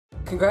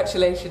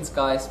Congratulations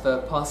guys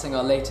for passing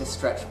our latest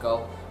stretch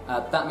goal.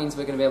 That means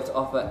we're going to be able to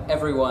offer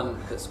everyone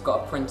that's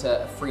got a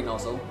printer a free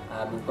nozzle.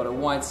 We've got a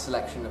wide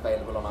selection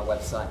available on our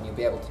website and you'll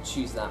be able to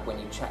choose that when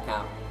you check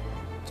out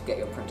to get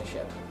your printer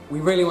shipped.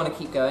 We really want to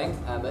keep going.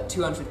 At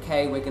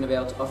 200k we're going to be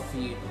able to offer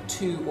you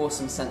two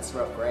awesome sensor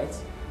upgrades.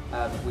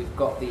 We've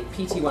got the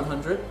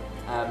PT100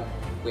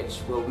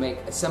 which will make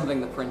assembling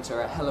the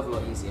printer a hell of a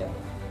lot easier.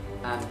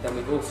 And then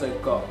we've also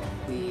got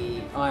the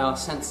IR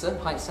sensor,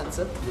 height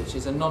sensor, which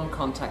is a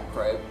non-contact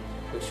probe,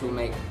 which will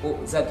make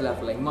Z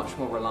leveling much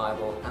more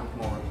reliable and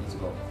more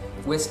repeatable.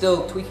 We're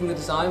still tweaking the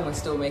design, we're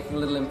still making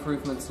little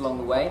improvements along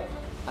the way.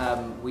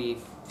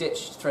 We've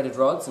ditched threaded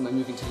rods and we're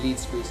moving to lead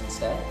screws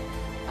instead.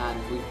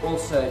 And we've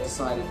also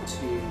decided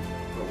to,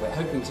 well, we're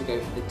hoping to go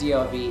for the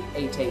DRV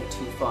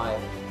 8825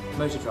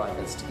 motor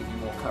drivers to give you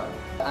more current.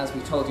 As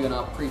we told you in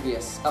our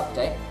previous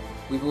update,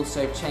 we've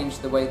also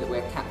changed the way that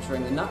we're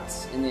capturing the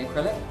nuts in the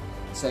acrylic.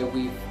 So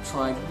we've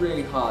tried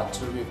really hard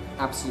to remove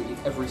absolutely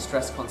every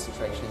stress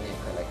concentration in the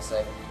acrylic.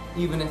 So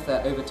even if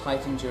they're over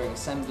tightened during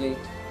assembly,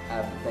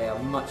 they are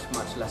much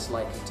less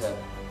likely to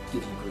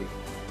give you grief.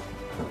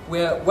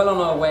 We're well on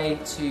our way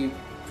to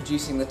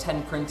producing the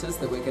 10 printers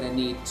that we're going to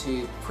need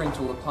to print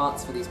all the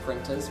parts for these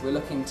printers. We're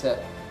looking to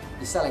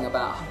be selling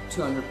about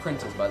 200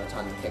 printers by the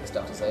time the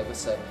Kickstarter's over,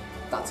 so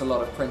that's a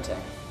lot of printing.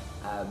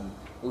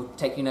 We'll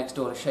take you next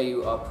door to show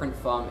you our print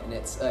farm in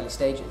its early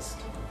stages.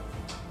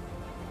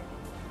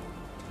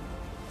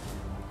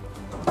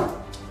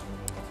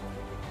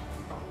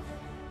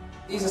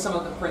 These are some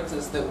of the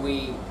printers that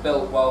we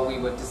built while we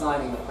were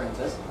designing the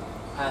printers,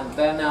 and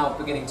they're now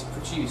beginning to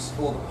produce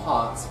all the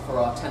parts for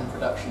our 10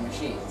 production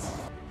machines.